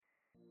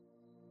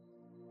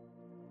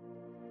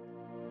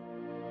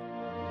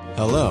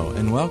Hello,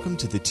 and welcome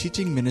to the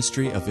teaching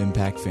ministry of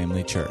Impact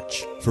Family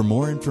Church. For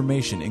more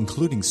information,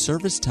 including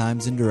service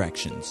times and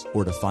directions,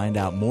 or to find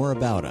out more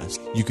about us,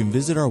 you can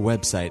visit our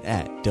website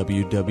at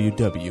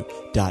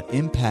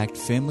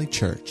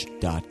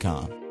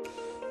www.impactfamilychurch.com.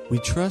 We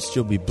trust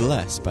you'll be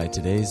blessed by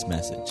today's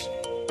message.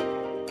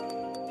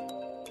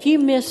 If you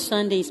missed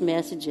Sunday's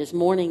messages,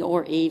 morning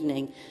or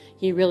evening,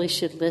 you really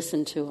should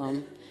listen to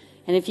them.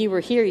 And if you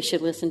were here, you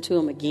should listen to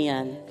them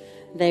again.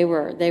 They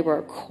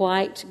were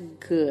quite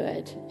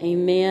good.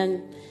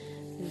 Amen.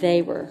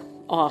 They were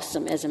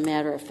awesome, as a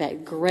matter of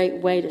fact. Great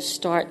way to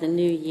start the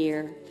new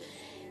year.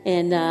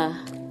 And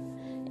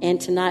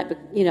tonight,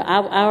 I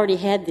already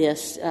had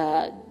this,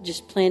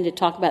 just planned to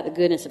talk about the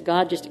goodness of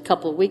God just a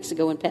couple of weeks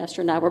ago when Pastor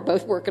and I were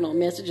both working on a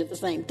message at the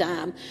same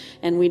time.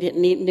 And we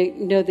didn't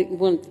know that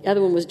the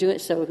other one was doing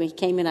it. So when he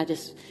came in, I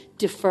just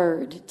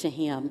deferred to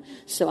him.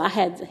 So I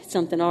had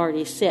something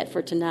already set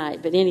for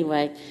tonight. But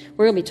anyway,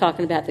 we're going to be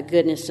talking about the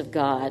goodness of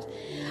God.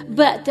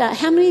 But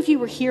how many of you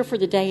were here for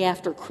the day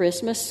after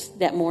Christmas,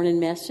 that morning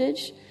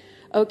message?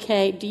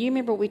 Okay, do you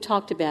remember what we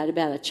talked about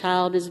a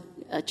child is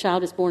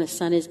born, a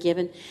son is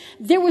given?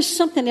 There was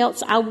something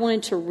else I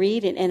wanted to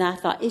read, and I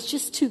thought, it's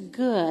just too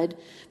good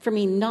for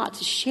me not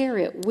to share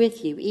it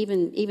with you,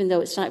 even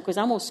though it's not, because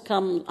I'm going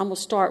to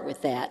start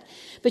with that.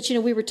 But,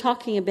 we were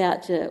talking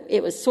about,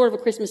 it was sort of a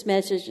Christmas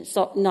message,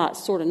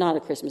 not a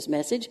Christmas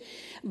message,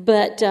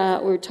 but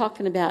we were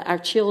talking about our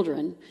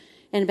children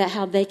and about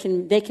how they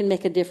can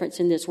make a difference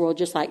in this world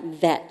just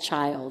like that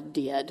child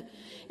did.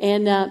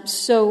 And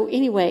so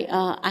anyway,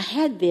 I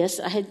had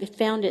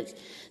found it,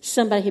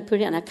 somebody had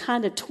put it, and I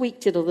kind of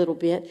tweaked it a little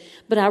bit,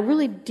 but I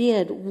really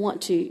did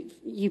want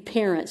you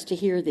parents to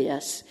hear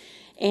this.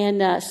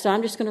 And so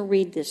I'm just going to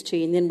read this to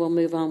you, and then we'll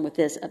move on with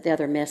the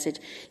other message.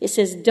 It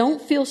says,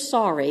 don't feel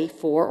sorry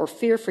for or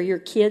fear for your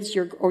kids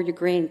or your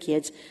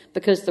grandkids,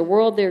 because the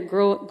world they're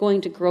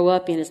going to grow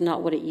up in is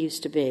not what it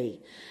used to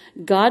be.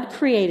 God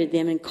created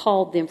them and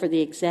called them for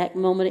the exact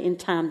moment in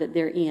time that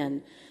they're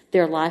in.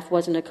 Their life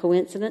wasn't a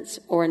coincidence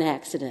or an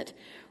accident.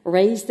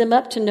 Raise them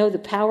up to know the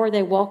power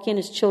they walk in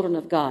as children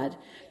of God.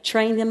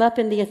 Train them up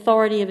in the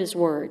authority of His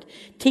Word.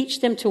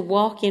 Teach them to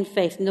walk in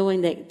faith,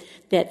 knowing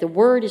that the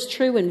Word is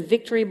true and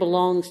victory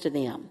belongs to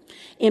them.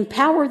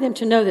 Empower them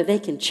to know that they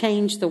can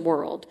change the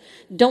world.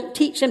 Don't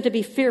teach them to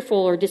be fearful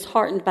or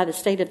disheartened by the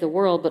state of the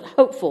world, but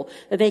hopeful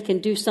that they can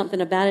do something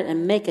about it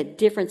and make a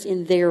difference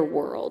in their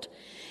world.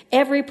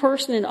 Every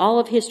person in all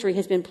of history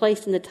has been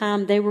placed in the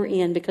time they were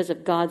in because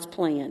of God's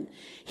plan.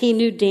 He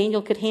knew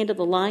Daniel could handle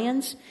the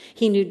lions.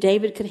 He knew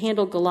David could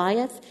handle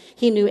Goliath.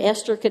 He knew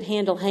Esther could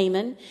handle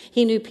Haman.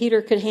 He knew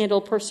Peter could handle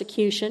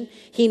persecution.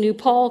 He knew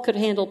Paul could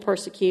handle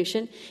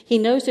persecution. He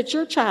knows that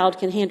your child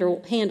can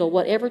handle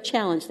whatever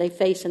challenge they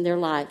face in their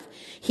life.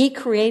 He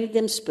created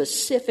them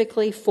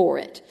specifically for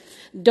it.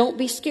 Don't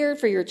be scared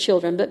for your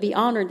children, but be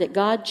honored that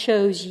God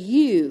chose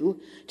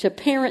you to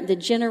parent the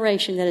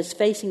generation that is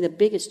facing the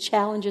biggest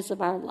challenges of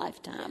our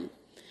lifetime.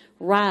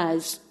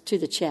 Rise to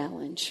the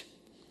challenge.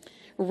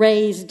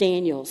 Raise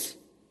Daniel's,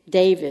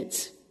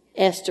 David's,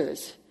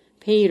 Esther's,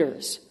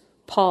 Peter's,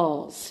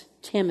 Paul's,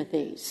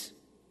 Timothy's.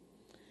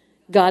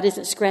 God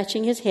isn't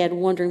scratching his head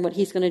wondering what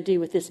he's going to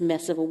do with this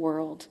mess of a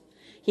world.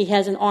 He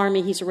has an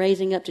army he's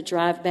raising up to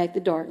drive back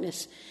the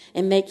darkness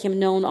and make him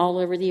known all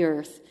over the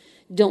earth.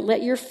 Don't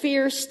let your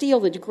fear steal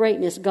the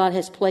greatness God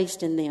has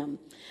placed in them.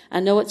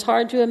 I know it's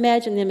hard to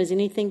imagine them as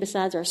anything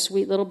besides our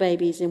sweet little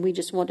babies, and we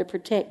just want to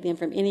protect them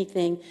from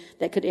anything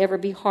that could ever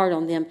be hard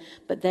on them,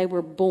 but they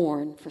were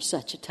born for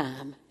such a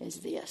time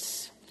as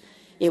this.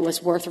 It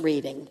was worth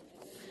reading.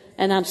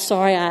 And I'm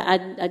sorry,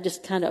 I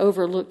just kind of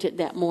overlooked it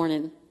that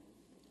morning.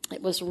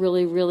 It was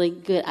really, really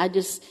good. I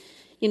just,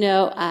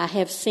 I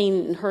have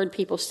seen and heard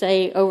people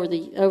say over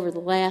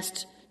the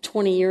last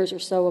 20 years or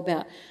so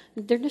about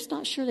they're just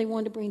not sure they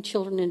wanted to bring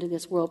children into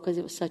this world because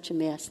it was such a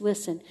mess.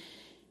 Listen,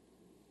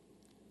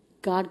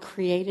 God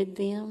created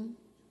them,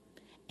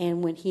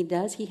 and when He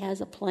does, He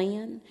has a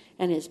plan,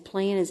 and His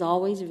plan is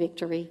always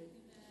victory.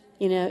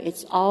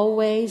 It's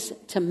always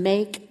to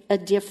make a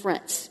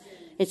difference.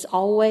 It's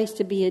always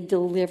to be a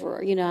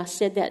deliverer. I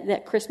said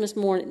that Christmas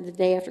morning, the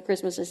day after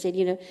Christmas, I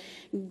said,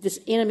 this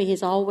enemy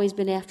has always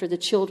been after the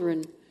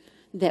children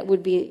that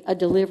would be a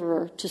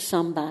deliverer to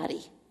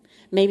somebody.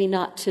 Maybe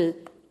not to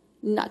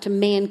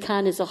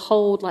mankind as a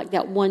whole, like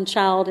that one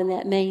child in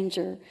that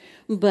manger,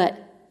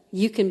 but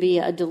you can be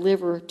a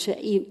deliverer to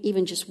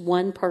even just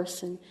one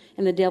person,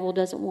 and the devil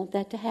doesn't want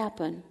that to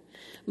happen.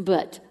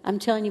 But I'm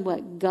telling you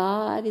what,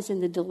 God is in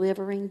the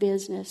delivering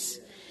business,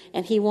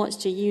 and He wants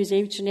to use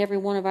each and every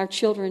one of our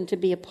children to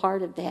be a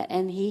part of that,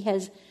 and He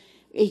has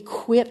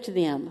equipped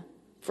them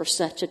for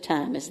such a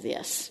time as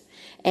this.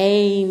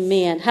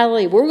 Amen.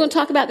 Hallelujah. We're going to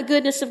talk about the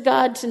goodness of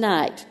God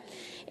tonight.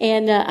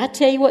 And I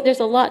tell you what, there's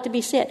a lot to be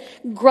said.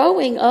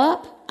 Growing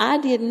up, I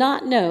did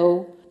not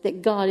know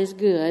that God is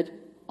good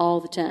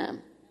all the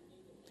time.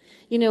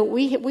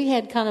 We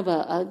had kind of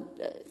an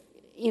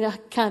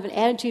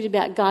attitude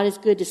about God is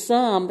good to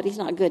some, but He's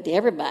not good to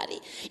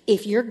everybody.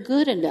 If you're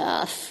good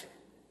enough,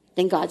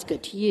 then God's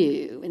good to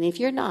you. And if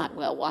you're not,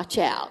 well, watch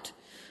out.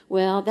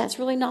 Well, that's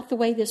really not the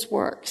way this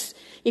works.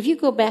 If you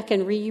go back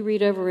and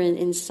read over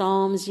in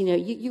Psalms, you're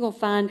going to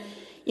find,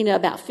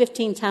 about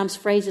 15 times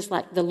phrases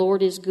like the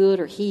Lord is good,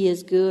 or he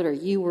is good, or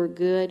you were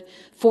good.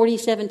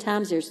 47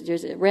 times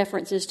there's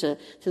references to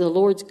the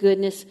Lord's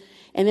goodness.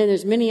 And then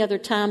there's many other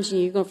times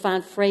you're going to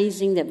find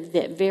phrasing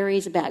that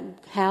varies about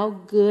how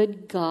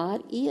good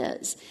God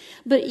is.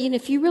 But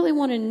if you really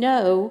want to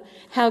know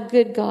how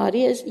good God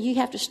is, you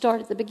have to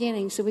start at the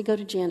beginning. So we go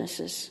to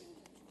Genesis.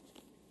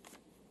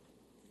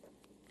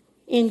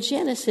 In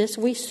Genesis,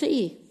 we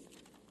see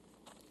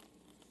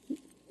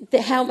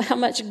how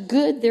much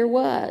good there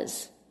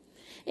was.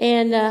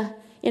 And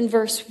in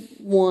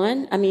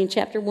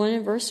chapter 1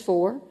 and verse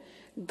 4,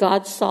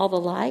 God saw the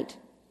light,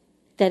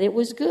 that it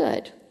was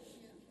good.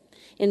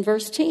 In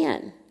verse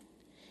 10,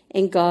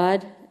 and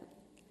God,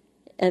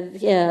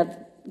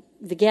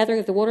 the gathering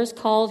of the waters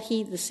called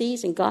he the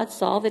seas, and God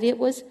saw that it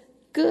was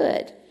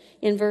good.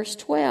 In verse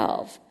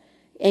 12,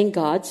 and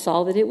God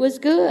saw that it was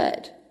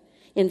good.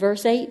 In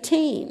verse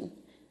 18,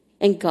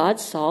 and God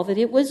saw that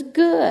it was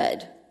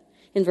good.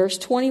 In verse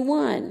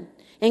 21,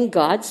 and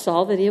God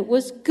saw that it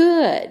was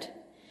good.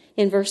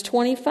 In verse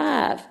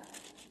 25,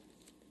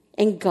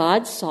 and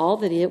God saw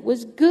that it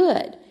was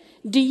good.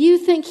 Do you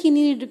think he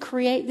needed to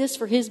create this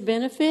for his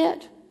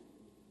benefit?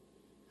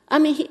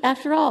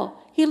 After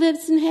all, he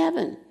lives in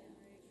heaven.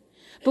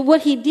 But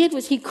what he did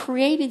was he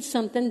created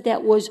something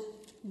that was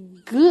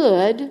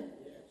good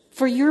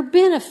for your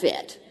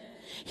benefit.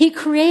 He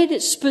created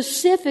it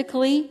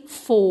specifically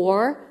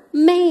for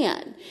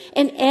man.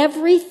 And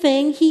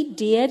everything he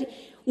did,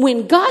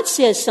 when God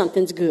says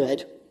something's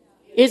good,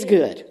 is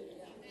good.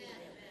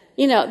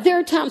 There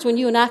are times when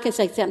you and I can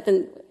say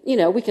something,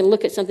 we can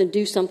look at something,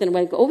 do something,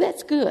 and go, oh,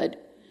 that's good.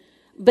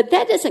 But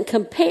that doesn't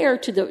compare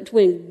to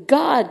when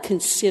God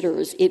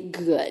considers it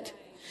good.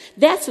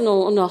 That's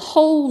on a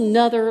whole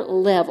nother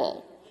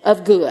level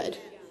of good.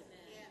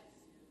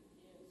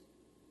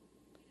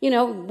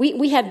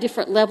 We have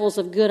different levels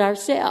of good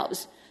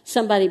ourselves.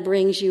 Somebody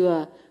brings you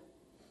a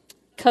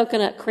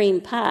coconut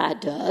cream pie,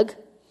 Doug,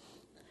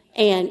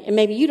 and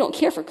maybe you don't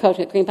care for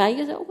coconut cream pie.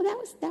 You say, oh, well,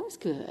 that was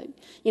good.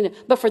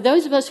 But for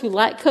those of us who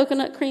like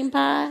coconut cream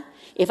pie,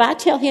 if I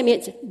tell him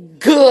it's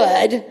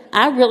good,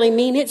 I really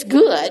mean it's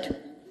good.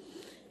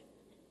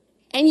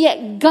 And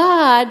yet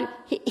God,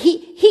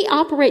 he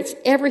operates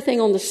everything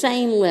on the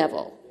same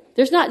level.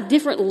 There's not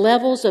different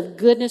levels of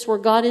goodness where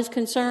God is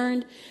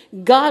concerned.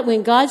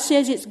 When God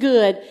says it's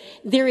good,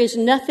 there is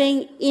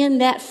nothing in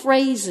that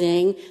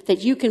phrasing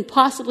that you can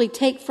possibly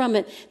take from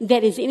it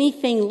that is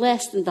anything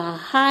less than the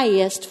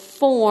highest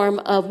form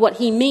of what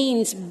he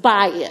means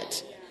by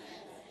it.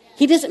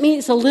 He doesn't mean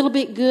it's a little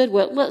bit good,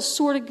 well, it's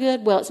sort of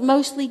good, well, it's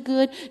mostly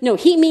good. No,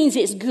 he means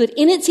it's good.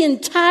 In its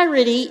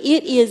entirety,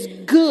 it is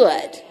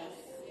good.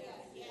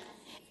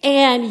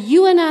 And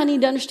you and I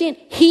need to understand,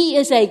 he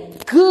is a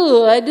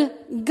good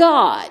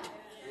God.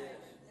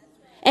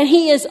 And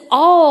he is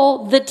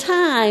all the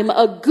time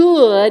a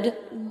good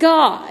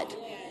God.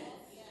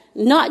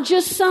 Not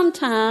just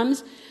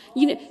sometimes.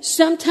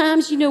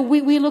 Sometimes,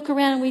 we look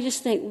around and we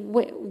just think,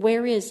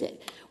 where is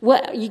it?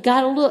 You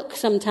got to look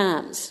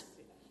sometimes.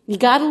 You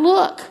got to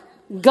look.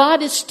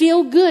 God is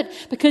still good,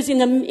 because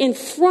in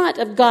front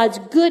of God's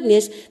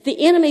goodness,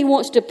 the enemy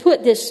wants to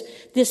put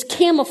this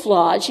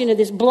camouflage,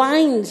 this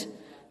blind.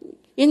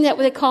 Isn't that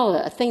what they call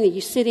it? A thing that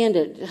you sit in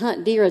to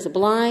hunt deer as a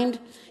blind?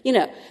 He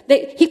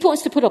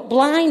wants to put a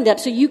blind up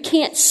so you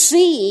can't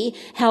see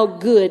how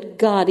good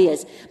God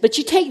is. But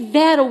you take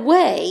that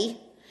away,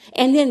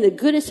 and then the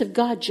goodness of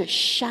God just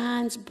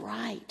shines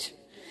bright.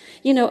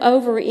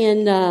 Over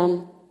in,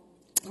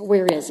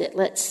 where is it?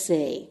 Let's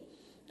see.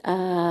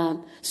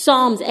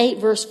 Psalms 8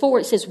 verse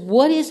 4, it says,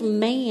 what is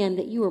man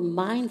that you are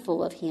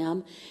mindful of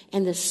him,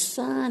 and the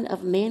son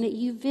of man that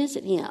you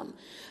visit him?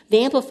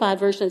 The Amplified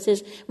Version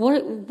says,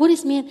 what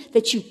is man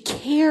that you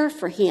care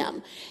for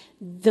him?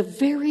 The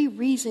very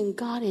reason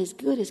God is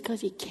good is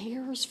because he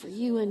cares for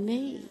you and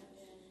me.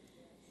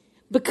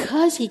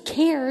 Because he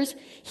cares,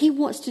 he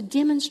wants to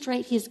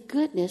demonstrate his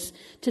goodness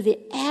to the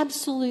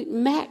absolute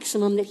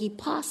maximum that he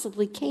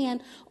possibly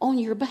can on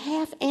your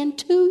behalf and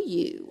to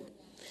you.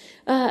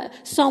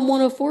 Psalm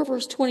 104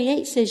 verse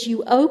 28 says,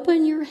 you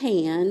open your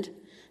hand,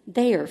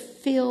 they are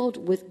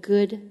filled with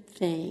good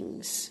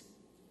things.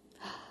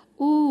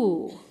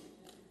 Ooh.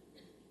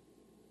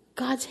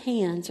 God's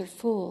hands are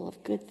full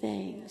of good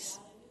things.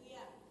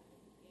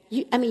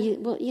 His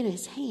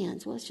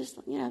hands. Well, it's just,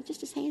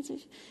 just his hands.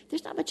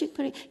 There's not much you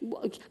can put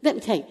in. Let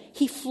me tell you,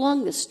 he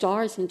flung the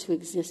stars into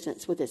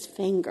existence with his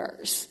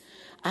fingers.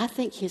 I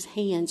think his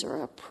hands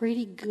are a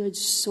pretty good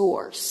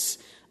source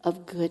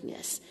of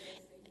goodness.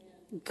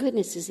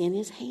 Goodness is in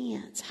his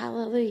hands.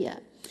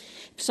 Hallelujah.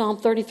 Psalm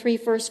 33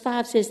 verse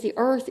 5 says, the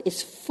earth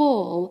is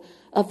full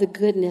of the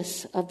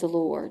goodness of the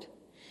Lord.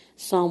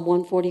 Psalm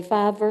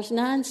 145 verse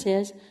 9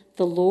 says,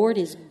 the Lord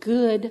is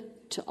good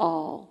to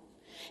all.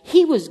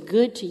 He was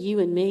good to you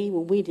and me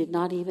when we did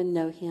not even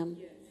know him.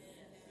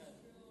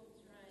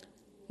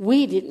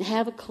 We didn't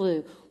have a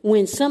clue.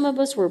 When some of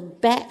us were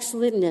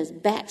backslidden as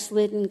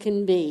backslidden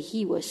can be,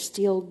 he was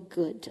still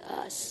good to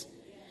us.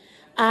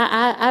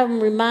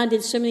 I'm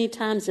reminded so many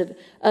times of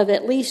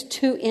at least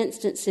 2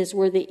 instances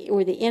where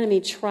the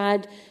enemy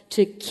tried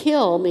to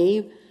kill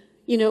me,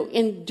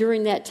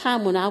 during that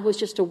time when I was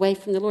just away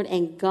from the Lord.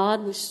 And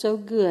God was so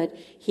good,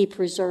 he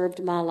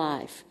preserved my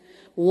life.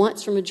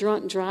 Once from a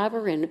drunk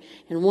driver and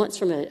once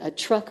from a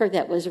trucker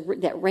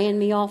that ran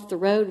me off the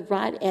road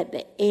right at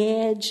the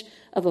edge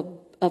of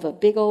a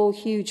big old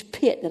huge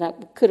pit that I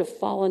could have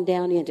fallen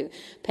down into.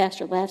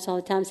 Pastor laughs all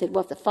the time and said,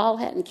 well, if the fall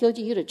hadn't killed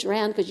you, you'd have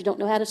drowned because you don't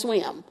know how to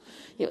swim.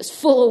 It was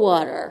full of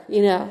water,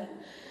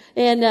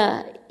 And,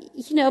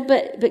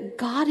 but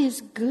God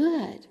is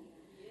good.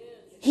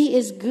 He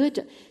is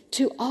good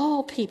to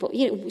all people.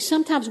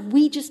 Sometimes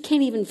we just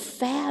can't even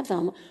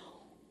fathom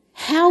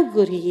how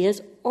good he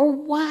is or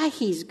why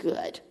he's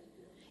good.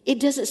 It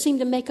doesn't seem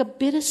to make a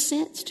bit of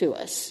sense to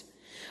us.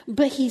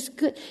 But he's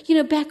good.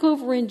 Back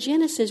over in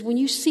Genesis, when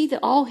you see that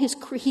all his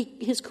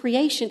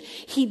creation,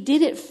 he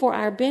did it for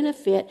our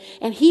benefit,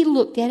 and he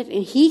looked at it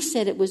and he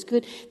said it was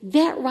good.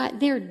 That right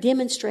there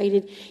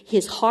demonstrated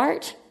his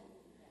heart,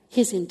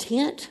 his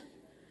intent,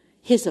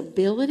 his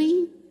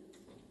ability.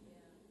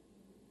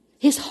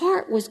 His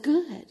heart was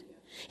good.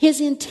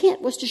 His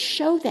intent was to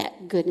show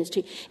that goodness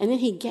to you. And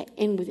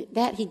then with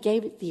that, he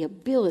gave it the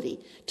ability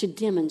to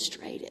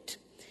demonstrate it.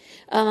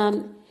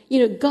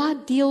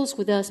 God deals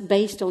with us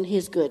based on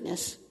his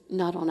goodness,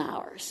 not on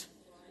ours.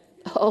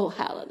 Oh,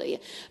 hallelujah.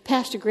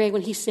 Pastor Greg,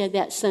 when he said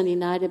that Sunday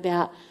night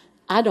about,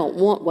 I don't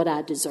want what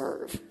I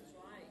deserve.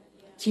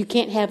 So you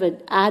can't have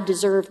an I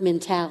deserve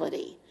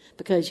mentality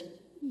because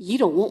you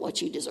don't want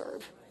what you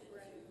deserve.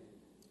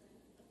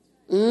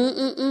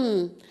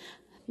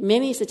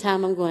 Many's the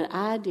time I'm going,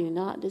 I do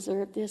not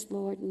deserve this,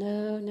 Lord.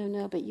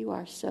 No, but you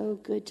are so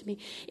good to me.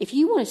 If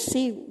you want to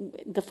see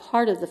the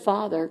heart of the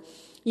Father,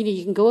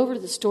 you can go over to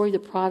the story of the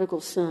prodigal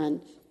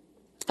son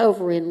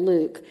over in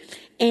Luke.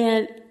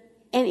 And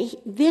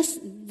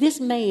this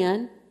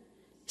man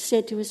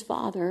said to his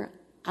father,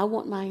 I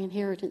want my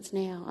inheritance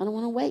now. I don't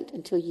want to wait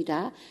until you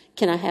die.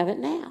 Can I have it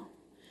now?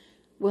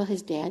 Well,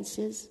 his dad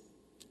says,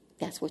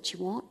 that's what you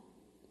want.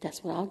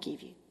 That's what I'll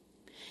give you.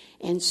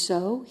 And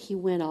so he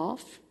went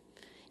off,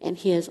 and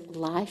his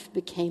life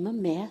became a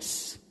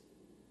mess.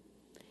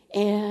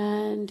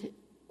 And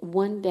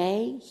one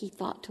day he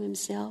thought to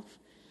himself,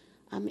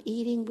 I'm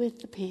eating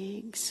with the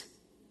pigs.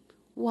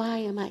 Why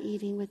am I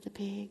eating with the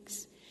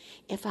pigs?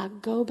 If I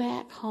go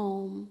back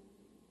home,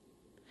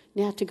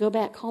 now to go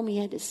back home, he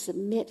had to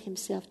submit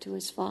himself to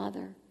his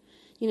father.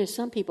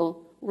 Some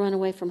people run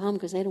away from home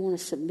because they don't want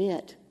to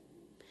submit.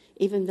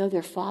 Even though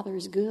their father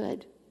is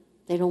good,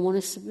 they don't want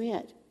to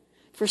submit.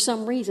 For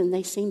some reason,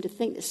 they seem to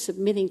think that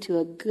submitting to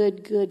a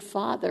good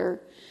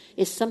father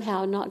is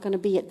somehow not going to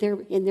be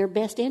in their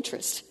best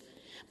interest.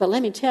 But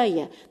let me tell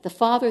you, the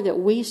Father that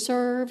we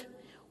serve,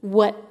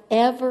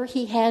 whatever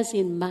he has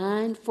in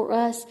mind for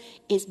us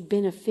is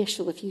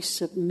beneficial if you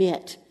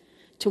submit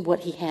to what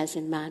he has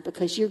in mind,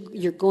 because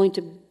you're going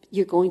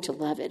to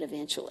love it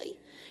eventually.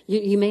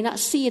 You may not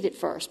see it at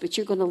first, but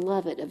you're going to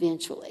love it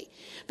eventually.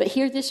 But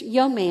here this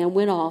young man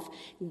went off,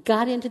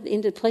 got into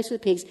the place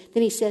with the pigs.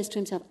 Then he says to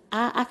himself,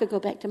 I could go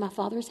back to my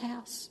father's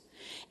house,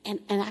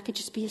 and I could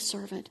just be a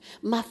servant.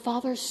 My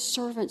father's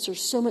servants are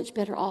so much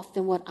better off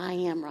than what I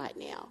am right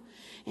now.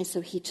 And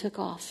so he took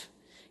off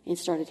and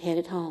started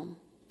headed home.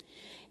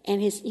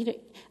 And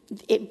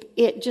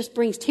it just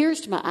brings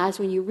tears to my eyes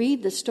when you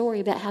read the story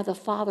about how the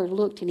father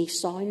looked and he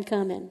saw him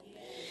coming.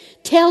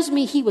 Tells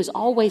me he was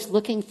always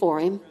looking for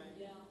him.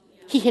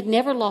 He had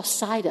never lost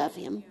sight of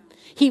him.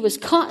 He was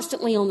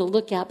constantly on the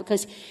lookout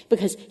because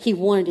he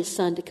wanted his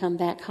son to come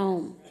back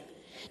home.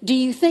 Do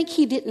you think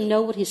he didn't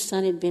know what his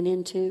son had been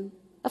into?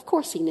 Of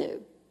course he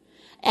knew.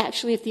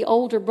 Actually, if the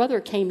older brother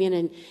came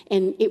in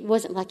and it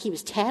wasn't like he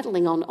was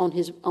tattling on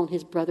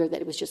his brother that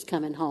it was just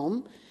coming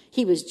home.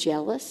 He was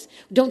jealous.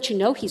 Don't you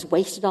know he's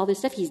wasted all this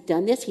stuff? He's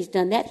done this, he's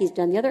done that, he's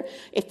done the other.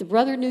 If the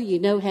brother knew,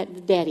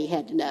 the daddy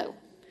had to know.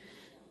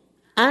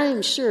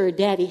 I'm sure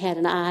daddy had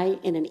an eye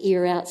and an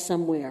ear out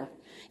somewhere,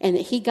 and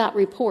that he got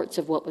reports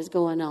of what was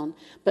going on.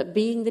 But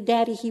being the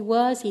daddy he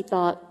was, he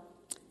thought,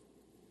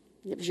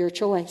 it was your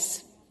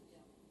choice.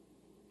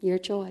 Your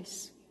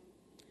choice.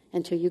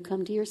 Until you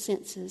come to your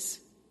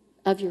senses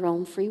of your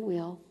own free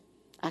will,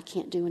 I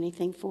can't do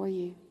anything for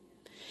you.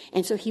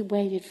 And so he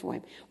waited for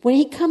him. When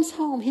he comes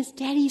home, his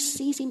daddy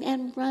sees him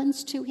and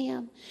runs to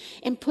him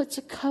and puts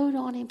a coat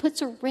on him,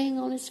 puts a ring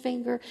on his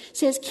finger,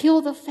 says,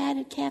 kill the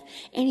fatted calf.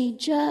 And he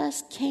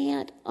just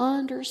can't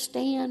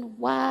understand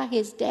why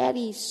his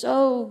daddy's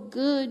so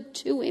good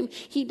to him.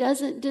 He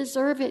doesn't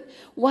deserve it.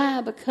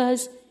 Why?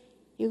 Because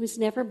it was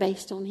never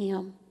based on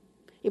him.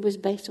 It was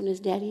based on his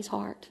daddy's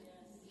heart.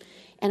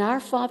 And our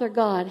Father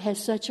God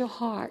has such a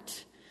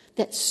heart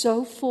that's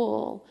so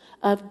full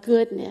of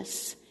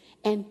goodness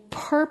and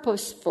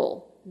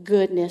purposeful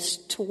goodness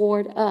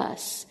toward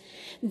us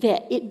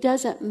that it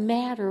doesn't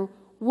matter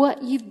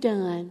what you've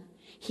done,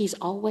 he's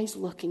always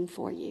looking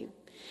for you.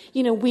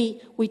 You know,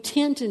 we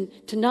tend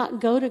to not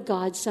go to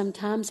God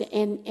sometimes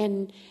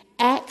and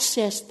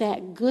access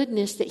that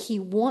goodness that he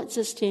wants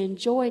us to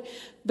enjoy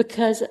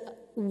because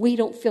we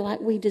don't feel like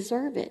we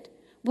deserve it.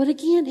 But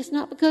again, it's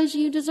not because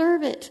you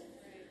deserve it.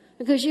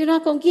 Because you're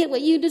not going to get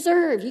what you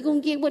deserve. You're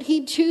going to get what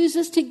he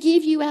chooses to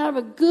give you out of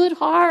a good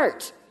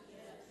heart.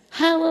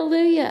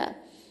 Hallelujah.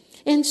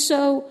 And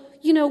so,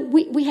 you know,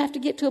 we have to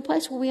get to a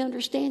place where we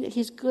understand that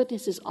his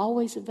goodness is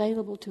always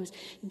available to us.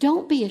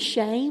 Don't be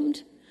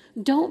ashamed.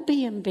 Don't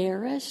be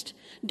embarrassed.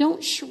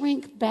 Don't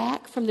shrink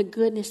back from the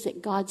goodness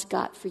that God's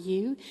got for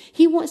you.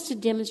 He wants to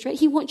demonstrate.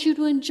 He wants you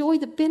to enjoy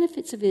the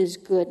benefits of his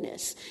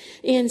goodness.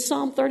 In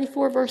Psalm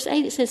 34, verse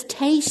 8, it says,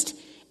 taste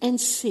and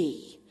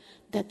see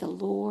that the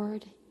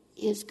Lord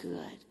is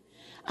good.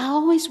 I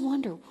always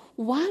wonder,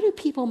 why do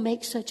people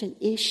make such an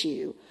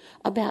issue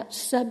about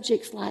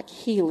subjects like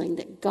healing,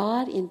 that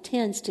God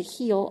intends to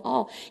heal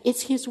all?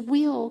 It's his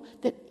will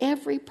that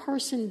every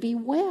person be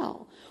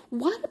well.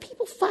 Why do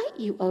people fight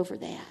you over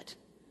that?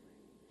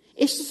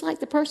 It's just like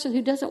the person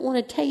who doesn't want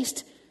to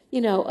taste, you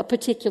know, a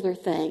particular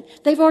thing.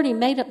 They've already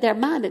made up their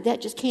mind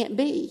that just can't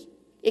be.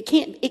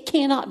 It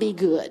cannot be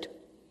good.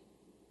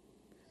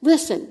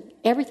 Listen,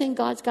 everything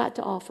God's got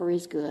to offer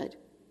is good.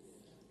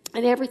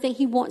 And everything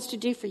he wants to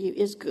do for you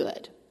is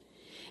good.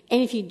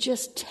 And if you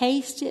just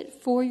taste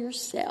it for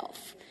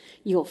yourself,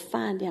 you'll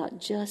find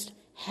out just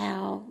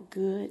how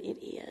good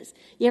it is.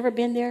 You ever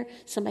been there?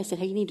 Somebody said,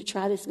 hey, you need to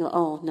try this. And go,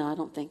 oh, no, I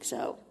don't think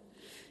so.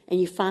 And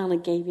you finally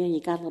gave in,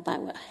 you got a little bite,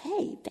 and went,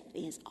 hey, that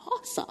is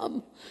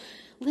awesome.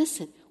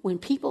 Listen, when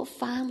people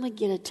finally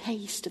get a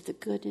taste of the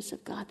goodness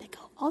of God, they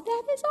go, oh,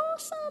 that is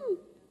awesome.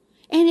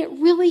 And it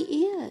really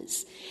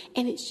is.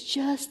 And it's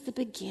just the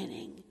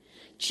beginning.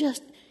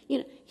 Just, you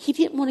know, he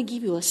didn't want to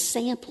give you a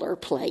sampler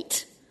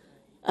plate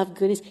of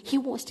goodness. He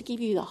wants to give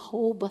you the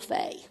whole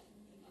buffet.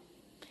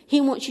 He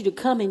wants you to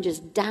come and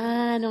just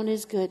dine on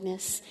his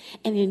goodness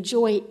and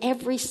enjoy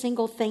every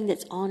single thing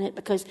that's on it,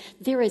 because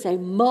there is a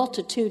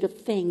multitude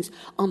of things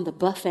on the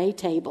buffet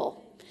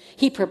table.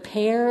 He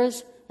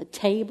prepares a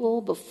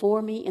table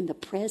before me in the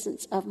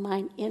presence of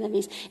mine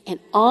enemies. And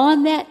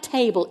on that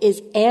table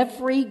is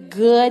every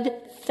good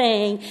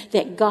thing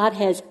that God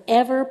has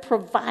ever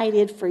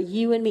provided for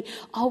you and me.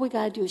 All we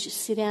got to do is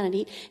just sit down and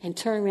eat and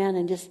turn around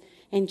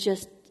and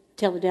just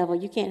tell the devil,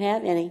 you can't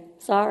have any.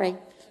 Sorry.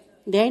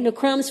 There ain't no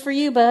crumbs for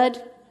you,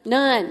 bud.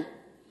 None.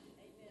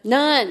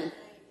 None.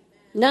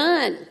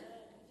 None.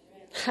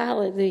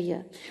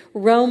 Hallelujah.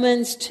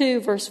 Romans 2,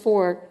 verse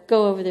 4.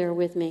 Go over there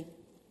with me.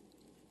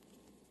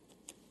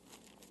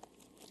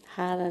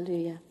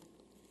 Hallelujah.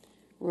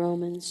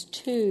 Romans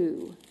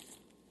 2.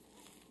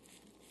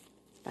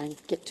 If I can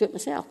get to it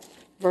myself.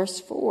 Verse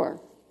 4.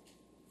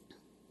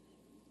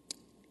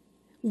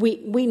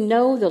 We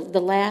know the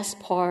last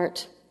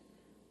part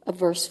of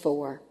verse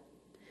 4.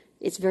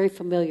 It's very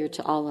familiar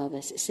to all of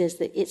us. It says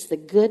that it's the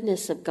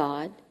goodness of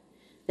God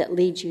that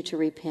leads you to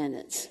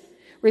repentance.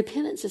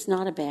 Repentance is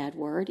not a bad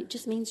word. It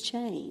just means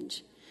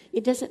change.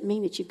 It doesn't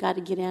mean that you've got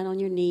to get down on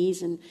your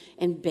knees and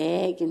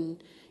beg and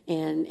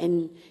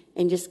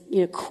just,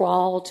 you know,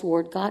 crawl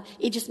toward God.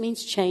 It just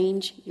means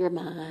change your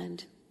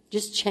mind.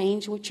 Just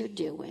change what you're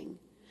doing.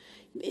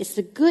 It's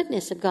the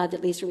goodness of God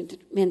that leads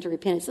men to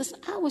repentance. Listen,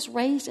 I was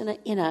raised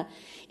in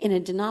a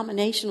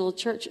denominational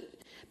church,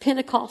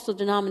 Pentecostal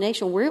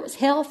denomination, where it was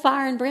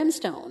hellfire and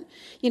brimstone.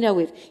 You know,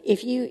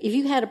 if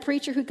you had a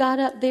preacher who got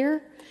up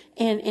there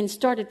and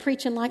started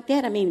preaching like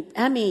that, I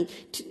mean,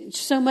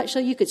 so much so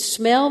you could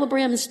smell the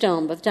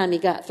brimstone by the time he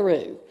got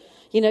through.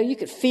 You know, you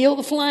could feel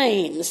the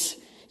flames.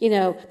 You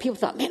know, people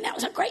thought, man, that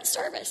was a great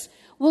service.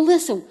 Well,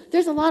 listen,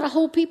 there's a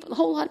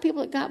whole lot of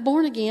people that got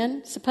born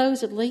again,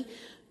 supposedly,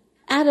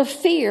 out of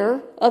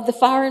fear of the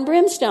fire and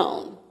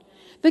brimstone.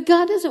 But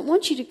God doesn't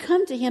want you to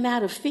come to him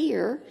out of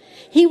fear.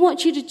 He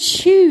wants you to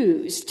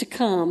choose to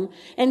come.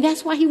 And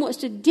that's why he wants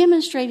to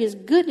demonstrate his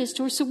goodness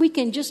to us, so we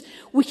can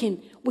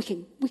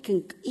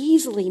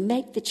easily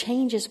make the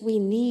changes we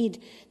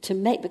need to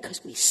make,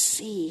 because we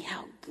see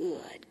how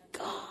good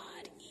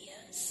God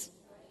is.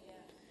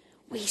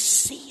 We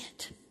see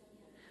it.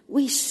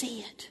 We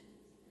see it.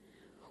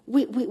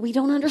 We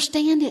don't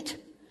understand it.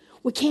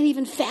 We can't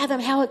even fathom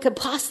how it could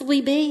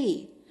possibly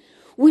be.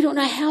 We don't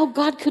know how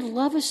God could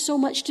love us so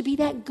much to be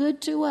that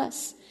good to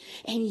us.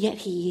 And yet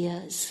he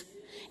is.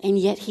 And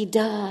yet he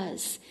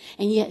does.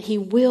 And yet he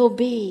will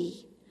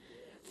be.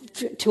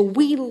 Till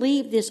we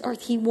leave this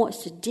earth, he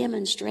wants to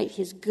demonstrate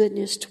his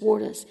goodness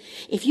toward us.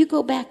 If you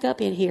go back up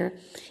in here,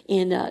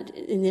 in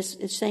this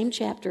same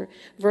chapter,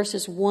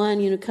 verses 1,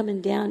 you know,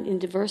 coming down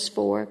into verse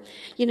 4,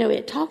 you know,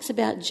 it talks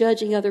about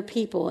judging other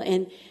people.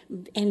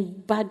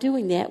 And by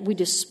doing that, we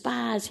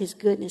despise his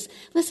goodness.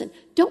 Listen,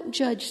 don't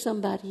judge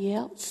somebody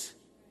else.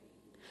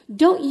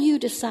 Don't you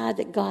decide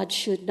that God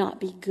should not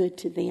be good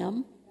to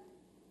them.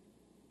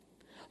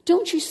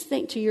 Don't you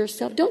think to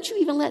yourself, don't you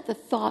even let the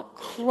thought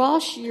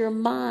cross your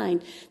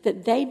mind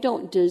that they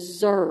don't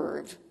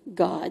deserve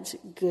God's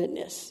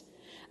goodness.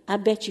 I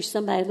bet you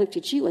somebody looked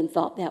at you and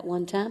thought that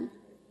one time.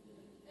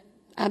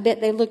 I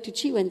bet they looked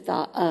at you and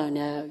thought, oh,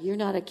 no, you're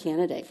not a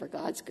candidate for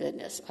God's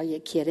goodness. Are you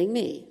kidding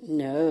me?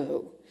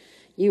 No,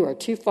 you are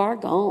too far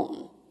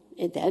gone.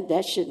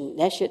 That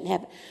shouldn't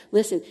happen.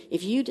 Listen,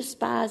 if you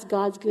despise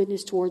God's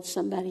goodness towards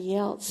somebody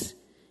else,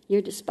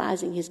 you're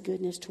despising his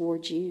goodness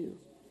towards you.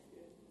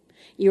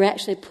 You're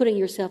actually putting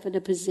yourself in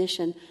a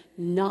position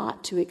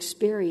not to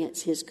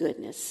experience his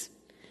goodness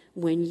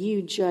when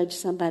you judge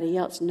somebody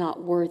else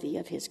not worthy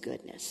of his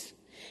goodness.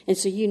 And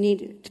so you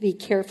need to be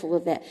careful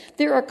of that.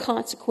 There are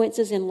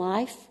consequences in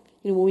life,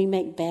 when we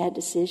make bad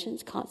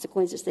decisions,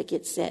 consequences that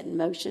get set in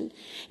motion.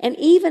 And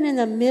even in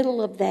the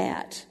middle of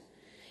that,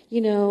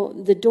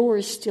 the door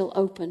is still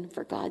open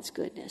for God's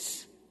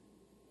goodness.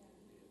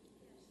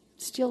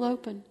 Still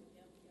open.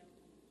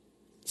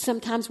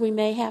 Sometimes we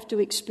may have to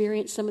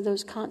experience some of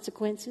those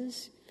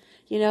consequences.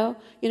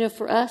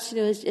 For us,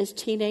 as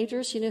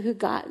teenagers, who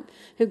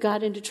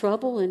got into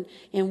trouble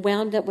and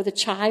wound up with a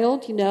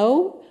child,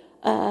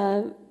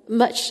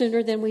 much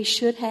sooner than we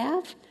should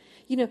have.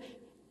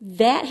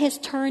 That has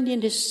turned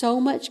into so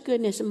much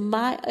goodness.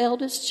 My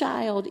eldest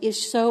child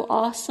is so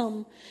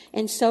awesome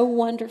and so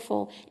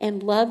wonderful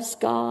and loves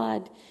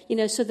God.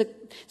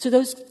 So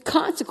those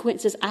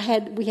consequences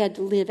we had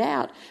to live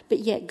out, but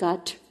yet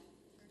God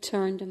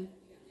turned them.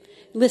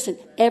 Listen,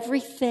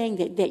 everything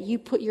that you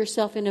put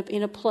yourself in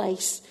a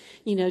place,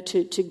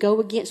 to go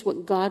against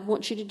what God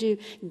wants you to do,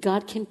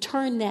 God can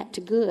turn that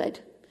to good.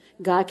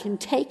 God can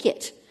take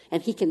it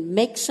and he can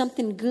make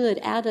something good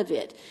out of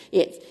it.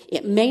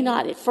 It may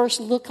not at first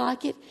look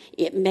like it.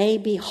 It may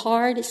be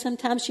hard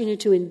sometimes,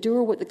 to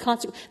endure what the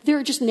consequences. There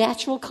are just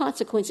natural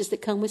consequences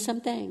that come with some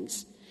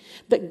things.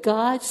 But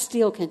God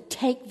still can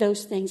take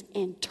those things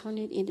and turn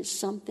it into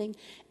something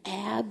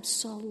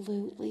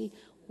absolutely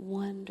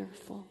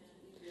wonderful.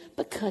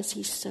 Because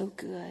he's so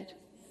good.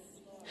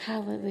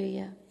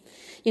 Hallelujah.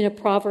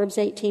 Proverbs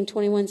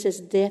 18:21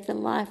 says, death and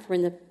life are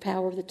in the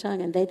power of the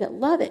tongue, and they that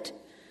love it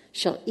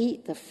shall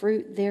eat the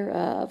fruit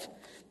thereof.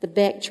 The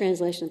Beck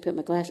translation, put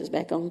my glasses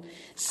back on,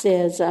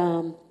 says,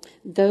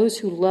 those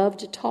who love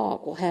to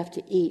talk will have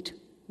to eat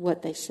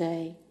what they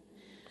say.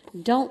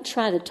 Don't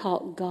try to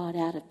talk God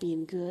out of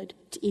being good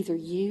to either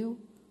you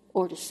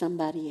or to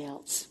somebody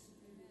else.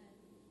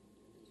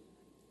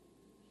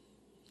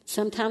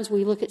 Sometimes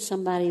we look at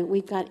somebody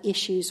we've got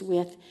issues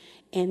with,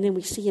 and then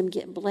we see them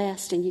get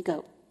blessed, and you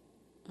go,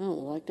 I don't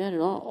like that at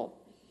all.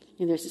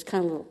 And there's this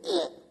kind of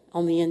little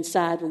on the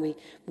inside when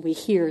we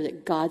hear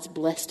that God's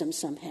blessed them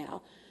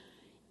somehow.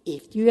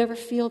 If you ever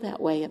feel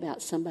that way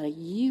about somebody,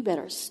 you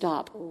better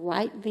stop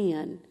right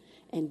then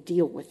and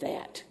deal with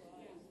that.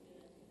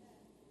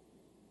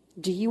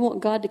 Do you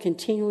want God to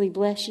continually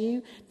bless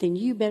you? Then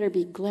you better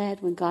be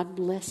glad when God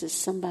blesses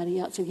somebody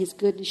else and his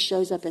goodness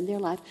shows up in their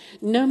life,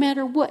 no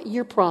matter what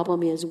your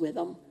problem is with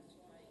them.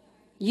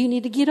 You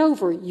need to get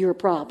over your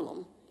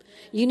problem.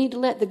 You need to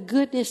let the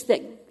goodness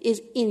that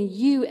is in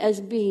you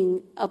as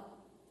being a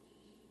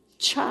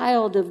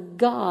child of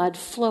God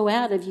flow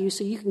out of you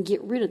so you can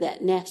get rid of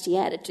that nasty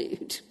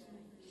attitude.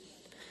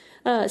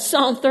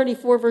 Psalm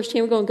 34, verse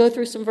 10, we're going to go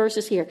through some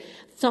verses here.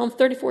 Psalm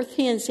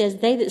 34:10 says,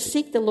 they that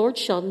seek the Lord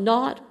shall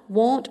not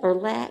want or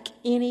lack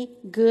any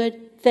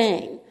good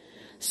thing.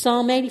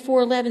 Psalm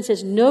 84:11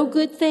 says, no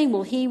good thing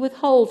will he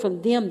withhold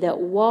from them that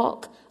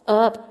walk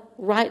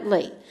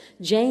uprightly.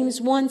 James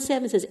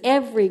 1:7 says,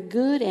 every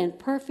good and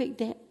perfect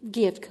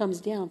gift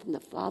comes down from the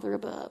Father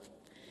above.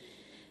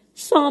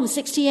 Psalm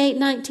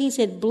 68:19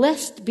 said,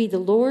 blessed be the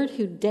Lord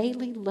who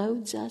daily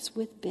loads us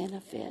with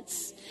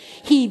benefits.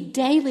 He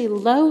daily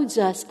loads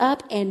us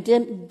up and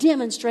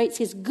demonstrates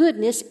his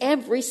goodness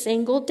every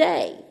single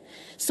day.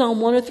 Psalm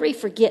 103,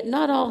 forget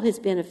not all his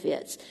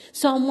benefits.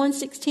 Psalm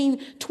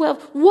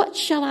 116:12, what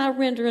shall I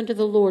render unto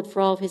the Lord for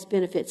all of his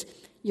benefits?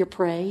 Your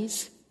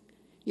praise,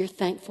 your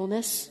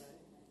thankfulness,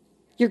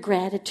 your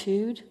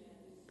gratitude.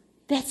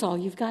 That's all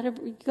you've got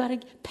to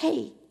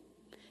pay.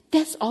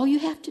 That's all you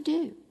have to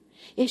do.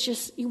 It's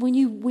just when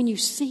you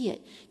see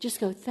it, just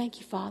go, thank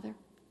you, Father.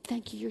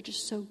 Thank you. You're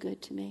just so good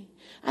to me.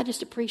 I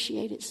just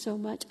appreciate it so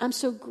much. I'm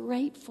so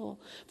grateful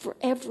for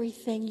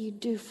everything you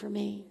do for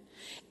me.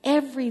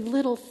 Every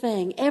little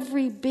thing,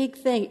 every big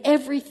thing,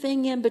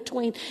 everything in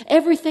between,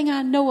 everything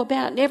I know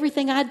about and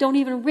everything I don't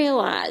even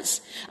realize.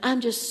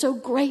 I'm just so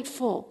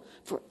grateful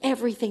for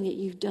everything that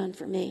you've done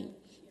for me.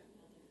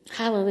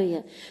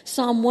 Hallelujah.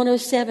 Psalm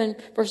 107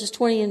 verses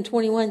 20 and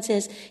 21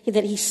 says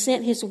that he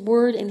sent his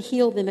word and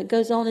healed them. It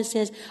goes on and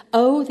says,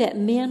 oh, that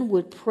men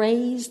would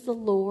praise the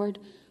Lord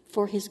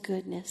for his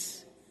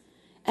goodness.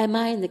 Am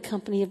I in the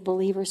company of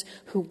believers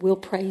who will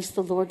praise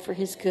the Lord for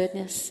his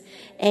goodness?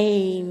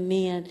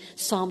 Amen.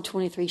 Psalm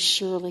 23,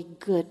 surely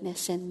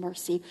goodness and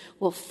mercy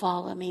will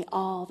follow me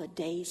all the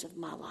days of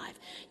my life.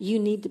 You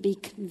need to be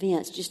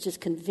convinced, just as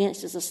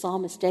convinced as the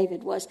psalmist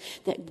David was,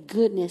 that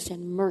goodness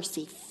and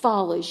mercy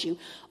follows you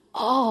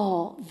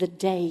all the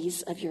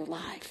days of your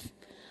life.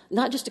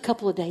 Not just a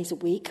couple of days a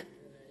week.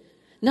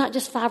 Not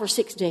just 5 or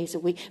 6 days a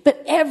week,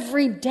 but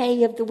every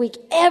day of the week,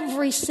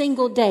 every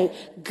single day,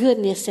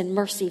 goodness and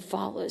mercy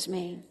follows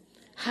me.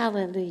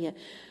 Hallelujah.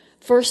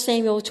 1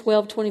 Samuel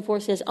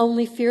 12:24 says,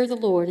 only fear the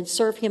Lord and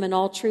serve him in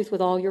all truth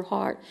with all your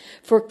heart.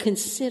 For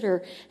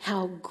consider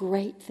how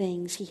great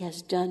things he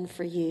has done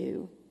for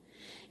you.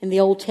 In the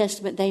Old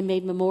Testament, they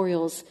made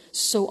memorials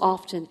so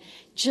often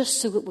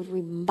just so it would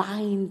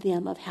remind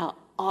them of how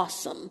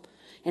awesome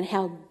and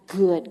how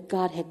good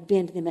God had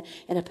been to them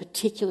at a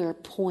particular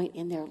point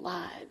in their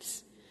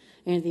lives.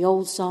 And the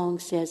old song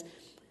says,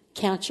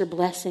 count your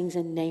blessings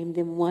and name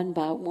them one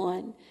by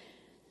one.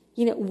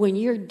 You know, when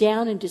you're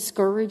down and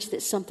discouraged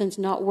that something's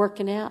not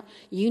working out,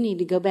 you need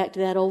to go back to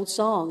that old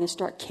song and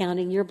start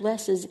counting your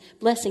blessings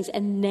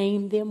and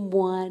name them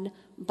one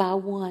by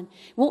one.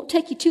 It won't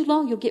take you too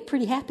long. You'll get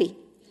pretty happy.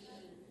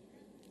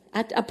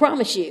 I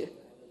promise you.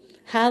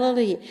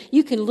 Hallelujah.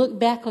 You can look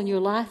back on your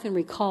life and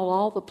recall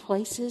all the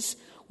places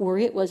where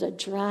it was a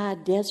dry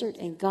desert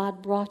and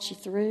God brought you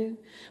through,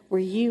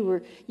 where you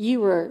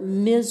were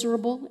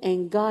miserable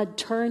and God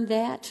turned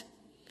that,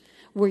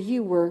 where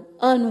you were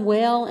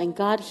unwell and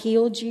God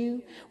healed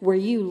you, where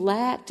you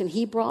lacked and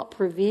he brought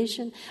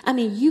provision. I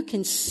mean, you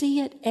can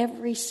see it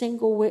every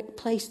single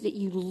place that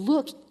you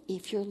look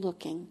if you're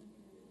looking.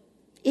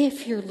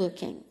 If you're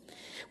looking.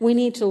 We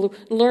need to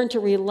learn to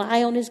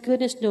rely on his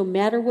goodness no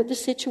matter what the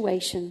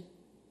situation.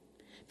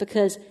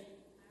 Because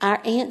our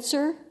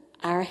answer,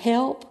 our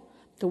help,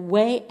 the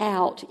way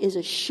out is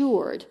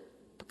assured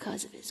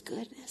because of his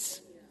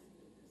goodness.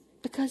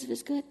 Because of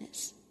his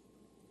goodness.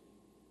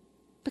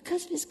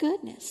 Because of his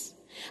goodness.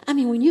 I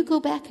mean, when you go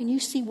back and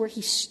you see where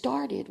he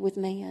started with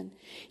man,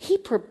 he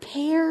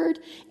prepared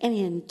an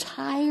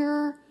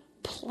entire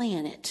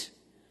planet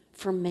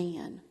for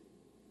man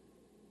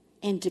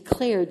and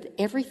declared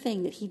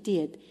everything that he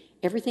did,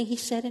 everything he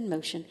set in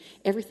motion,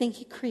 everything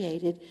he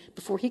created,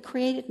 before he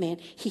created man,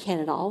 he had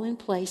it all in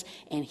place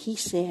and he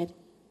said,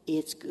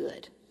 it's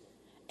good.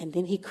 And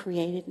then he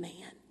created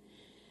man.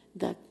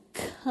 The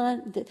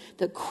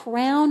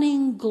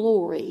crowning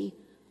glory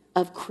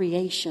of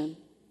creation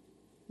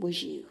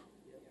was you,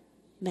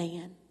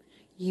 man.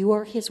 You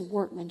are his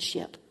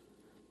workmanship,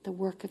 the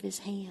work of his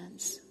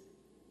hands.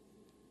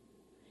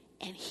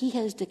 And he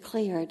has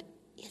declared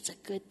it's a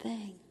good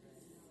thing.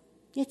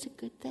 It's a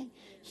good thing.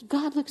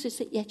 God looks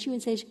at you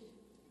and says,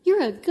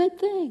 you're a good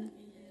thing.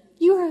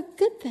 You're a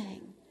good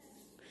thing.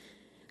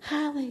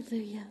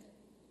 Hallelujah.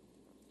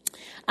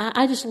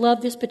 I just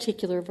love this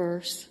particular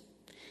verse.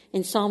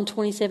 In Psalm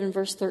 27,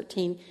 verse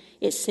 13,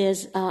 it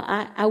says,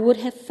 I would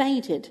have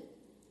fainted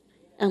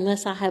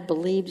unless I had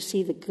believed to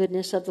see the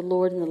goodness of the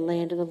Lord in the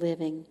land of the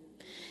living.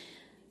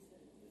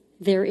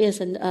 There is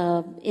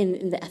I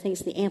think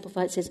it's the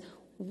Amplified, it says,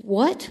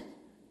 What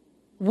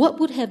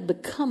would have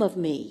become of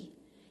me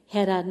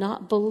had I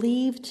not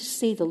believed to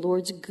see the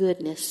Lord's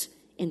goodness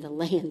in the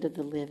land of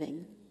the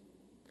living?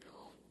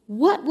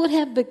 What would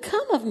have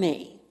become of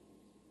me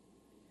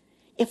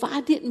if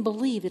I didn't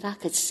believe that I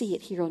could see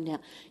it here on now?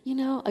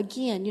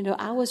 Again,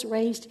 I was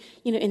raised,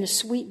 in a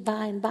sweet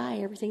by and by,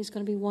 everything's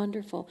going to be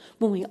wonderful.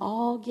 When we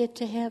all get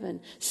to heaven,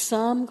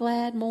 some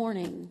glad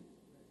morning,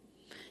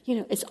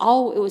 it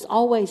was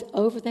always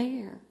over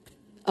there,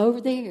 over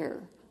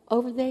there,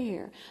 over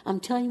there. I'm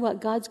telling you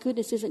what, God's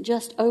goodness isn't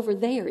just over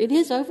there. It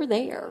is over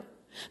there,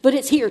 but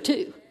it's here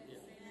too.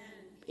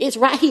 It's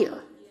right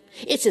here.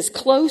 It's as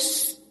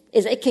close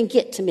as it can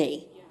get to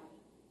me.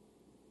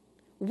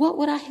 What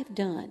would I have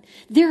done?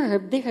 There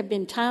have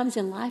been times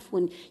in life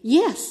when,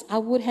 yes, I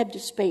would have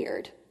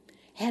despaired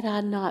had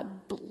I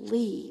not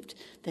believed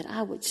that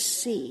I would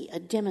see a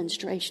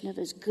demonstration of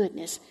his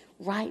goodness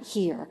right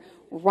here,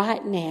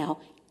 right now,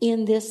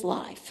 in this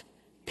life.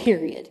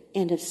 Period.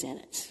 End of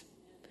sentence.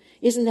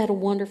 Isn't that a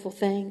wonderful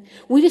thing?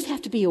 We just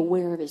have to be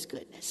aware of his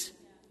goodness.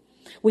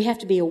 We have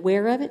to be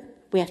aware of it.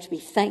 We have to be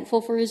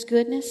thankful for his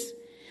goodness.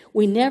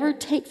 We never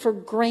take for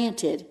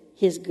granted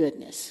his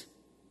goodness.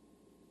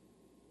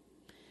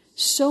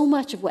 So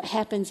much of what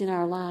happens in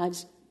our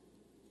lives,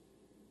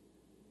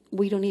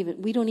 we don't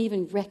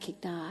even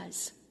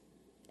recognize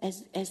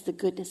as the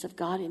goodness of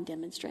God in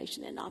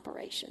demonstration and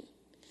operation.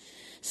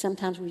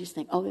 Sometimes we just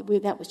think,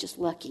 that was just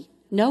lucky.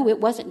 No, it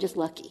wasn't just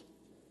lucky.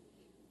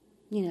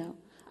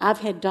 I've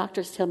had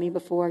doctors tell me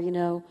before,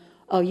 you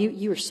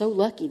were so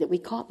lucky that we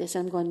caught this.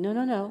 And I'm going,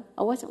 no,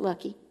 I wasn't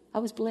lucky. I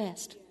was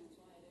blessed.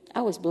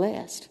 I was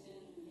blessed.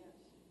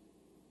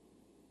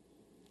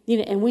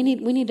 And we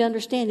need to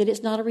understand that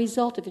it's not a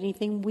result of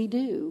anything we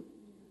do,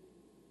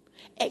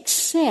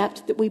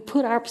 except that we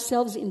put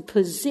ourselves in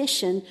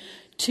position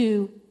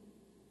to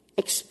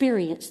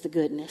experience the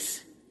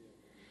goodness.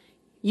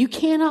 You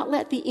cannot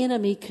let the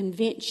enemy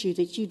convince you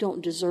that you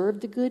don't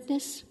deserve the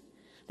goodness,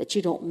 that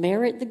you don't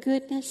merit the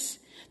goodness,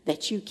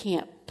 that you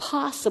can't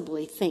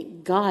possibly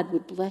think God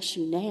would bless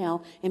you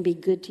now and be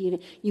good to you.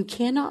 You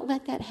cannot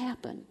let that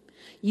happen.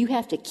 You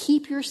have to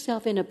keep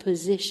yourself in a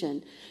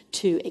position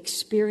to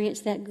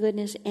experience that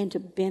goodness and to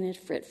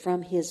benefit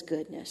from his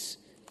goodness.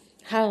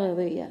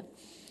 Hallelujah.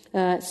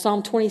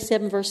 Psalm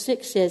 27 verse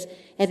 6 says,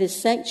 at his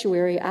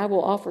sanctuary I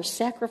will offer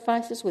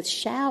sacrifices with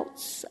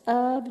shouts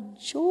of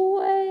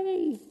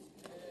joy.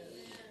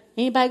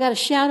 Anybody got a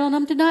shout on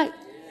them tonight?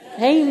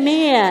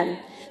 Amen.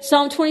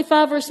 Psalm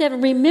 25, verse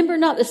 7, remember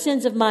not the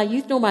sins of my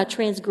youth, nor my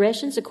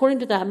transgressions. According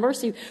to thy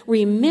mercy,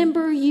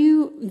 remember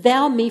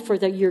thou me for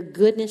your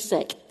goodness'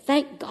 sake.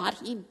 Thank God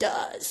he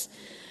does.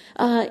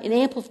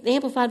 The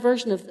Amplified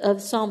version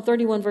of Psalm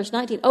 31, verse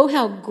 19. Oh,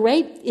 how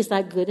great is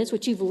thy goodness,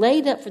 which you've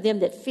laid up for them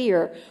that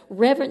fear,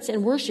 reverence,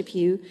 and worship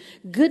you.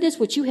 Goodness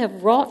which you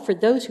have wrought for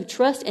those who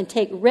trust and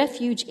take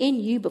refuge in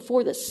you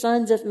before the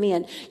sons of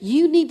men.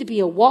 You need to be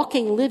a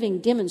walking,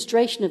 living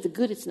demonstration of the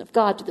goodness of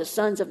God to the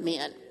sons of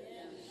men.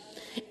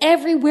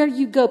 Everywhere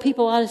you go,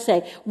 people ought to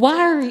say,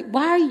 why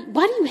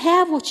do you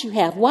have what you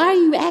have? Why do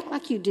you act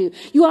like you do?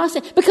 You ought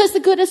to say, because the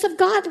goodness of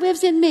God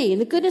lives in me,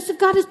 and the goodness of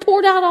God is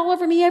poured out all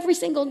over me every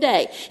single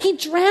day. He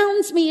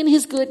drowns me in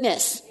his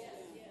goodness.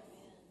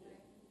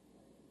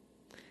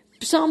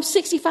 Psalm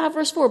 65,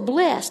 verse 4,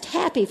 blessed,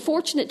 happy,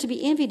 fortunate to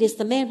be envied is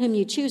the man whom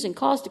you choose and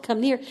cause to come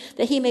near,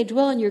 that he may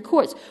dwell in your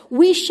courts.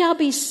 We shall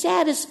be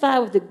satisfied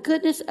with the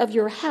goodness of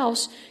your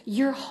house,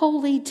 your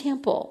holy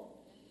temple.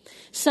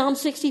 Psalm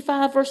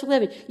 65, verse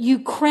 11, you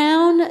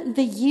crown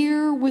the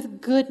year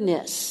with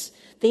goodness.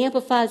 The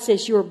Amplified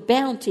says your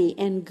bounty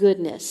and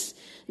goodness.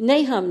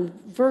 Nahum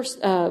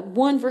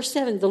 1, verse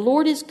 7, the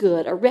Lord is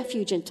good, a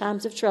refuge in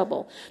times of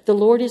trouble. The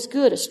Lord is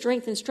good, a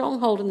strength and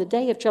stronghold in the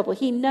day of trouble.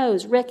 He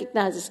knows,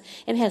 recognizes,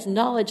 and has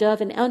knowledge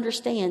of and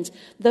understands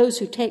those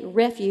who take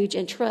refuge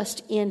and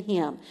trust in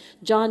him.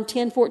 John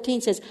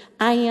 10:14 says,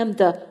 I am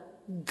the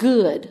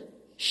good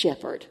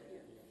shepherd.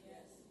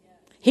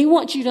 He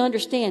wants you to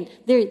understand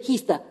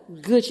he's the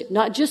good shepherd,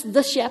 not just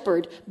the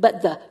shepherd,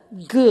 but the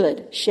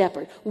good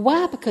shepherd.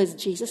 Why? Because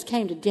Jesus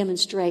came to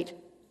demonstrate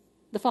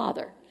the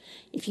Father.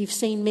 If you've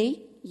seen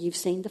me, you've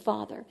seen the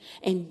Father.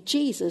 And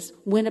Jesus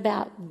went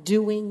about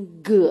doing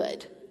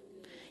good.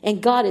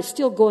 And God is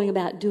still going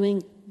about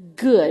doing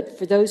good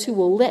for those who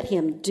will let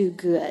him do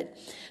good.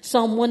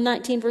 Psalm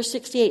 119, verse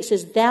 68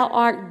 says, thou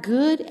art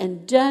good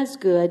and does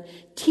good.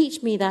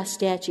 Teach me thy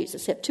statutes. The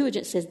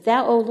Septuagint says,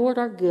 thou, O Lord,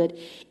 art good.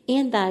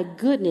 In thy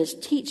goodness,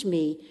 teach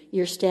me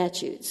your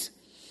statutes.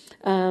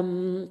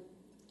 Psalm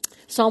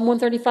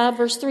 135,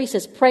 verse 3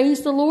 says,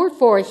 praise the Lord,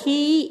 for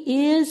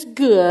he is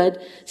good.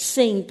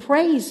 Sing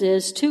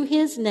praises to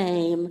his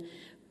name,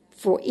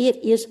 for it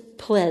is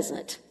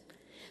pleasant.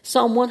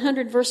 Psalm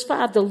 100, verse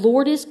 5, the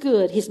Lord is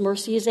good, his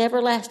mercy is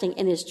everlasting,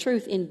 and his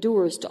truth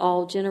endures to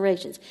all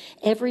generations.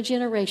 Every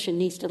generation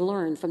needs to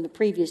learn from the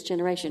previous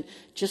generation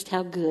just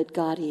how good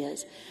God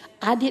is.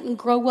 I didn't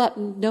grow up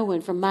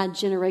knowing from my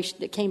generation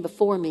that came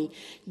before me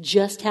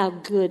just how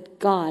good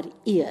God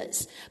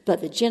is. But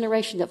the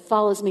generation that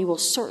follows me will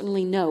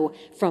certainly know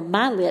from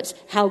my lips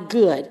how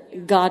good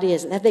God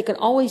is, and that they can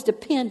always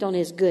depend on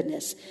his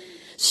goodness.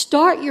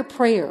 Start your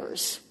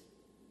prayers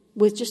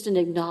with just an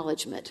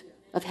acknowledgement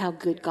of how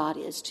good God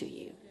is to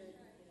you.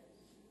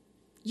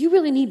 You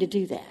really need to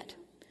do that.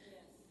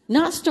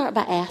 Not start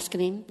by asking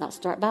him, not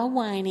start by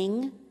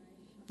whining,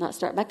 not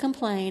start by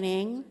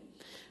complaining.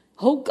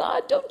 Oh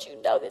God, don't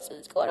you know this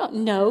is going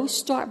on? No,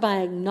 start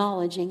by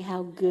acknowledging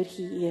how good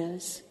he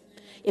is.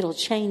 It'll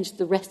change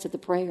the rest of the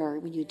prayer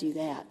when you do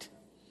that.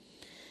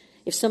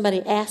 If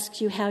somebody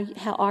asks you, how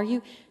are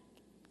you?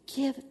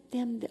 Give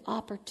them the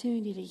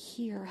opportunity to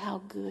hear how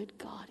good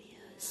God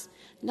is,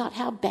 not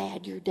how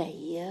bad your day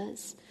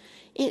is.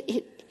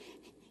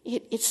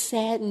 It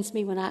saddens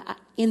me when I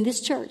in this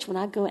church, when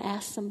I go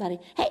ask somebody,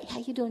 hey, how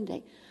you doing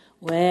today?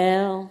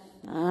 Well,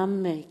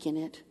 I'm making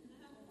it.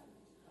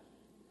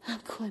 I'm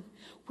going,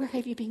 where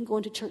have you been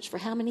going to church for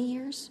how many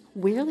years?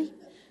 Really?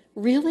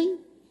 Really?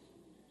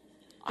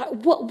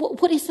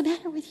 What is the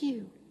matter with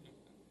you?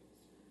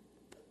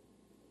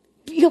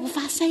 You know, if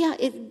I say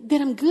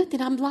that I'm good,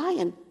 then I'm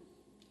lying.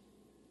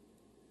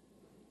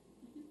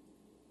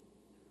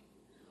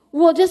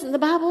 Well, doesn't the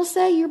Bible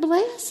say you're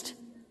blessed?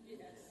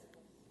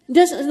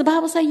 Doesn't the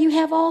Bible say you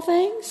have all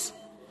things?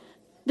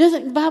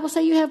 Doesn't the Bible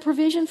say you have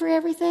provision for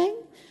everything?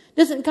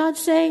 Doesn't God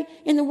say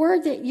in the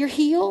Word that you're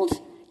healed?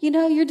 You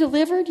know, you're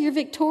delivered, you're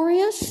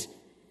victorious?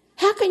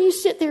 How can you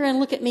sit there and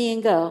look at me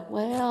and go,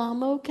 well,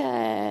 I'm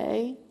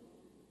okay,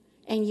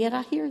 and yet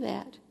I hear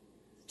that?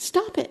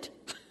 Stop it.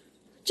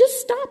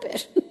 Just stop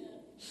it.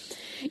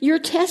 Your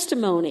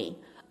testimony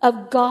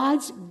of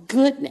God's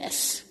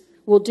goodness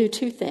will do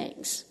two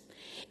things.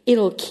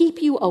 It'll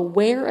keep you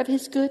aware of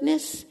his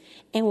goodness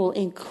and will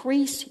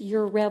increase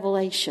your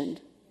revelation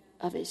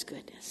of his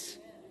goodness.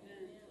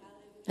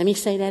 Let me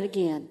say that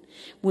again.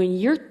 When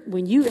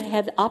you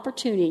have the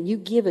opportunity and you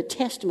give a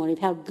testimony of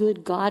how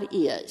good God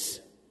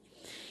is,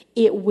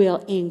 it will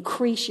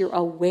increase your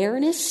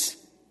awareness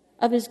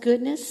of his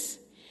goodness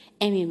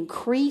and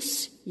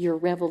increase your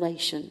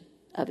revelation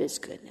of his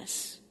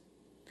goodness.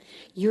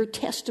 Your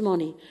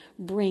testimony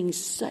brings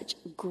such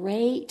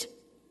great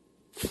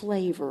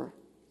flavor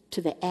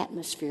to the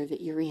atmosphere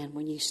that you're in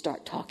when you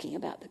start talking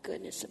about the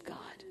goodness of God.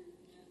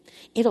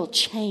 It'll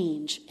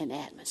change an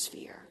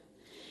atmosphere.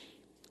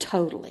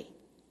 Totally.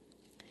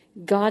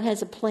 God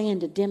has a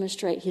plan to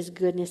demonstrate his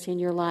goodness in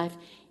your life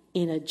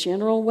in a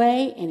general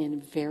way and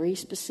in very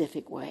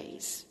specific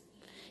ways.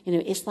 You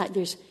know, it's like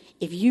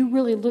if you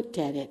really looked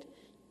at it,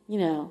 you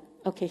know,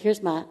 Okay,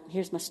 here's my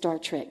Star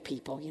Trek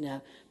people,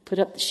 put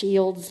up the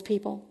shields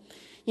people.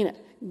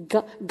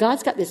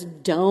 God's got this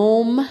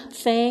dome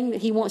thing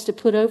that he wants to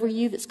put over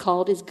you that's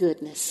called his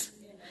goodness.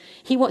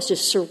 He wants to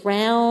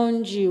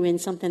surround you in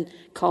something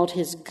called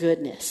his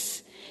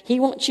goodness. He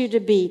wants you to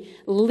be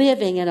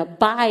living and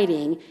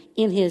abiding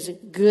in his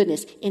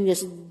goodness, in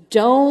this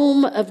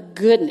dome of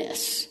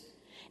goodness.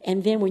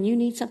 And then when you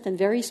need something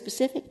very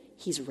specific,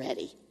 he's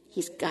ready.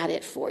 He's got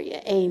it for you.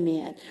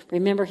 Amen.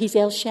 Remember, he's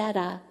El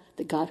Shaddai,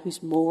 the God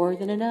who's more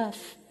than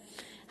enough.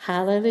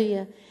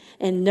 Hallelujah.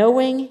 And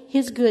knowing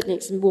his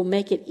goodness will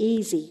make it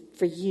easy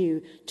for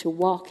you to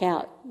walk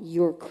out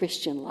your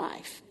Christian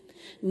life.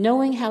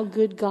 Knowing how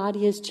good God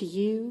is to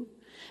you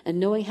and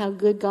knowing how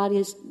good God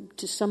is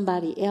to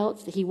somebody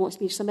else, that he wants to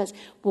be to somebody else,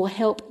 will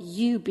help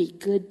you be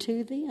good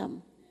to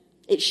them.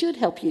 It should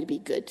help you to be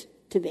good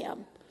to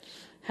them.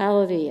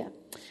 Hallelujah.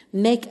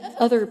 Make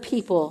other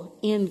people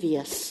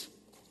envious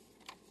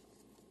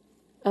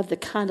of the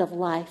kind of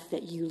life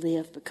that you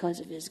live because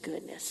of his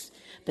goodness.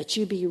 But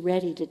you be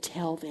ready to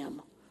tell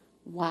them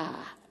why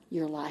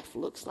your life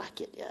looks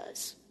like it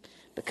does.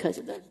 Because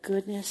of the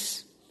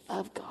goodness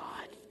of God.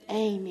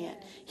 Amen.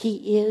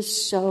 He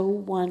is so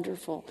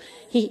wonderful.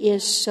 He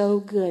is so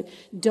good.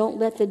 Don't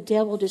let the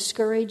devil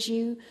discourage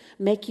you,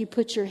 make you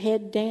put your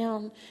head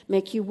down,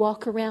 make you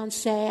walk around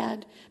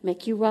sad,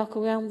 make you walk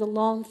around with a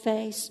long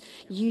face.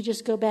 You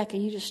just go back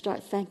and you just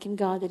start thanking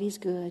God that he's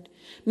good.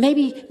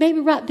 Maybe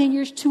right then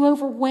you're too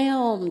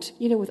overwhelmed,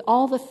 with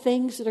all the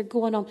things that are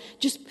going on.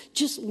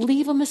 Just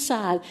leave them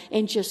aside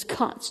and just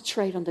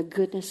concentrate on the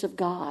goodness of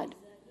God.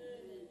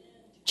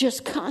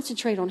 Just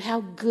concentrate on how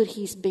good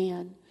he's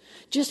been.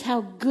 Just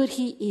how good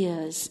he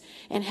is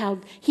and how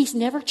he's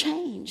never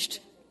changed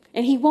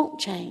and he won't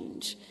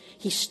change.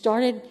 He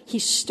started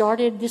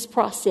this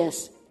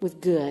process with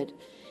good.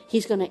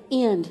 He's going to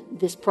end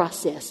this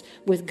process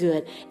with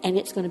good, and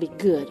it's going to be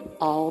good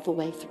all the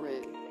way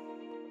through.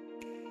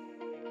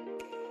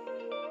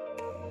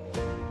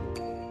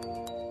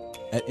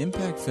 At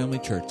Impact Family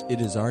Church,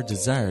 it is our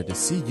desire to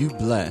see you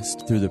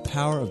blessed through the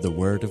power of the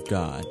Word of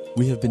God.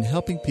 We have been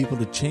helping people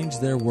to change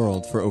their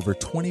world for over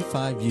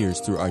 25 years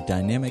through our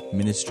dynamic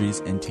ministries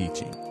and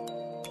teaching.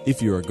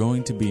 If you are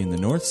going to be in the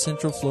North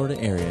Central Florida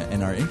area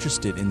and are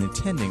interested in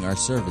attending our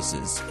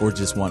services or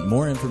just want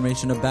more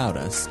information about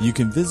us, you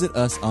can visit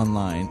us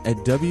online at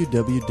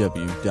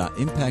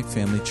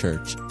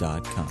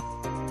www.impactfamilychurch.com.